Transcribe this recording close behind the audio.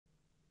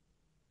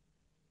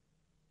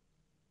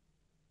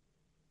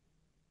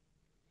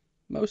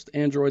Most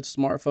Android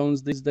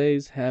smartphones these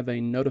days have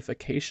a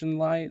notification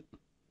light,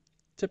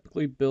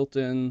 typically built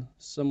in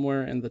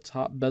somewhere in the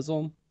top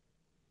bezel.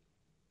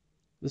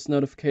 This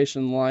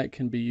notification light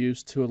can be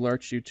used to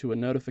alert you to a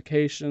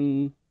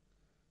notification,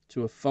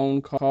 to a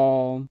phone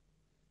call,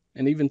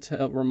 and even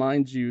to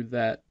remind you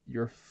that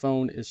your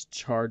phone is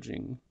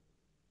charging.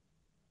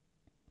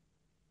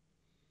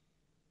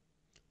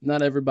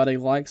 Not everybody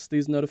likes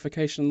these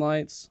notification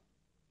lights,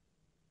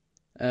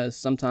 as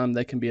sometimes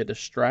they can be a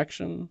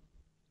distraction.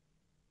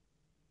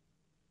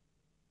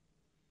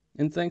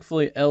 And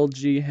thankfully,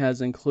 LG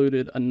has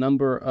included a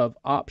number of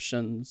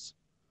options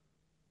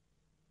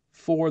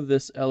for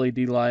this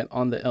LED light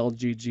on the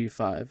LG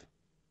G5.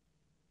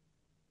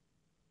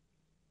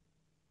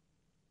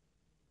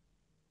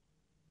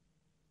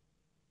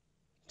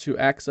 To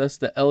access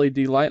the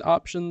LED light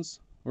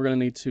options, we're going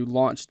to need to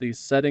launch the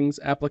Settings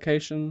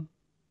application,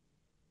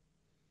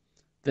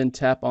 then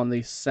tap on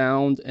the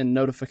Sound and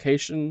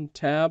Notification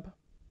tab.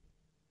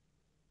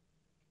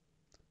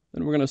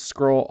 Then we're going to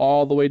scroll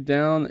all the way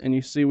down, and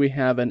you see we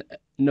have a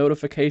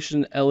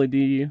notification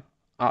LED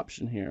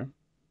option here.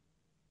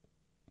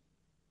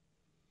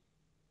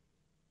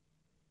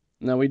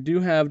 Now we do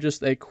have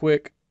just a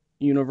quick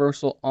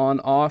universal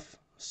on-off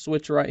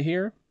switch right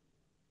here.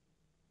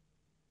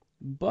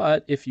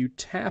 But if you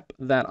tap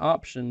that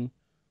option,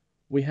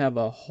 we have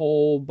a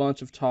whole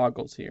bunch of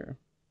toggles here.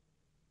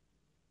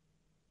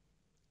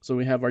 So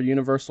we have our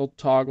universal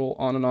toggle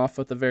on and off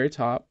at the very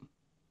top.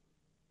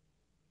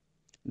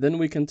 Then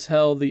we can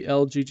tell the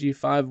LG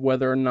G5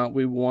 whether or not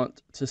we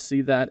want to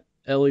see that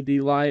LED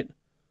light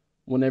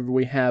whenever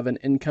we have an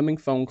incoming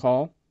phone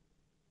call,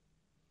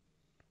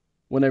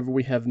 whenever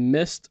we have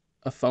missed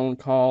a phone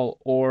call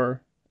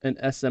or an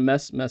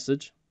SMS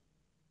message,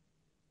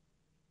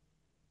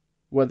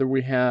 whether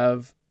we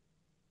have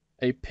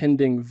a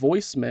pending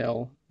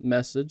voicemail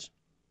message,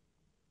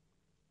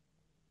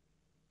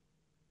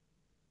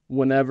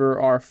 whenever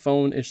our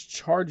phone is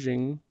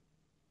charging,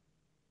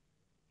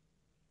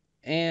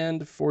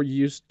 and for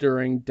use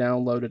during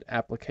downloaded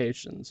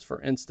applications.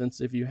 For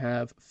instance, if you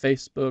have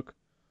Facebook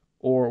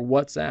or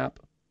WhatsApp,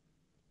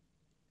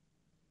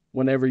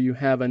 whenever you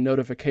have a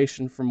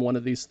notification from one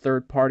of these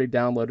third-party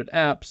downloaded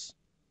apps,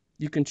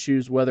 you can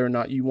choose whether or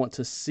not you want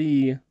to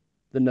see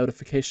the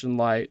notification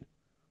light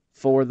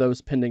for those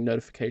pending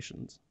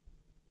notifications.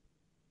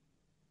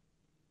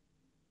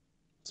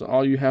 So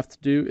all you have to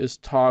do is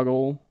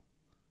toggle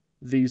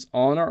these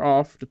on or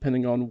off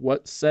depending on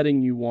what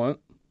setting you want,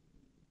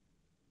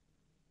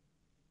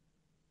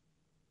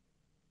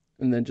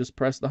 and then just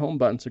press the home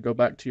button to go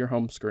back to your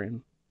home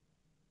screen.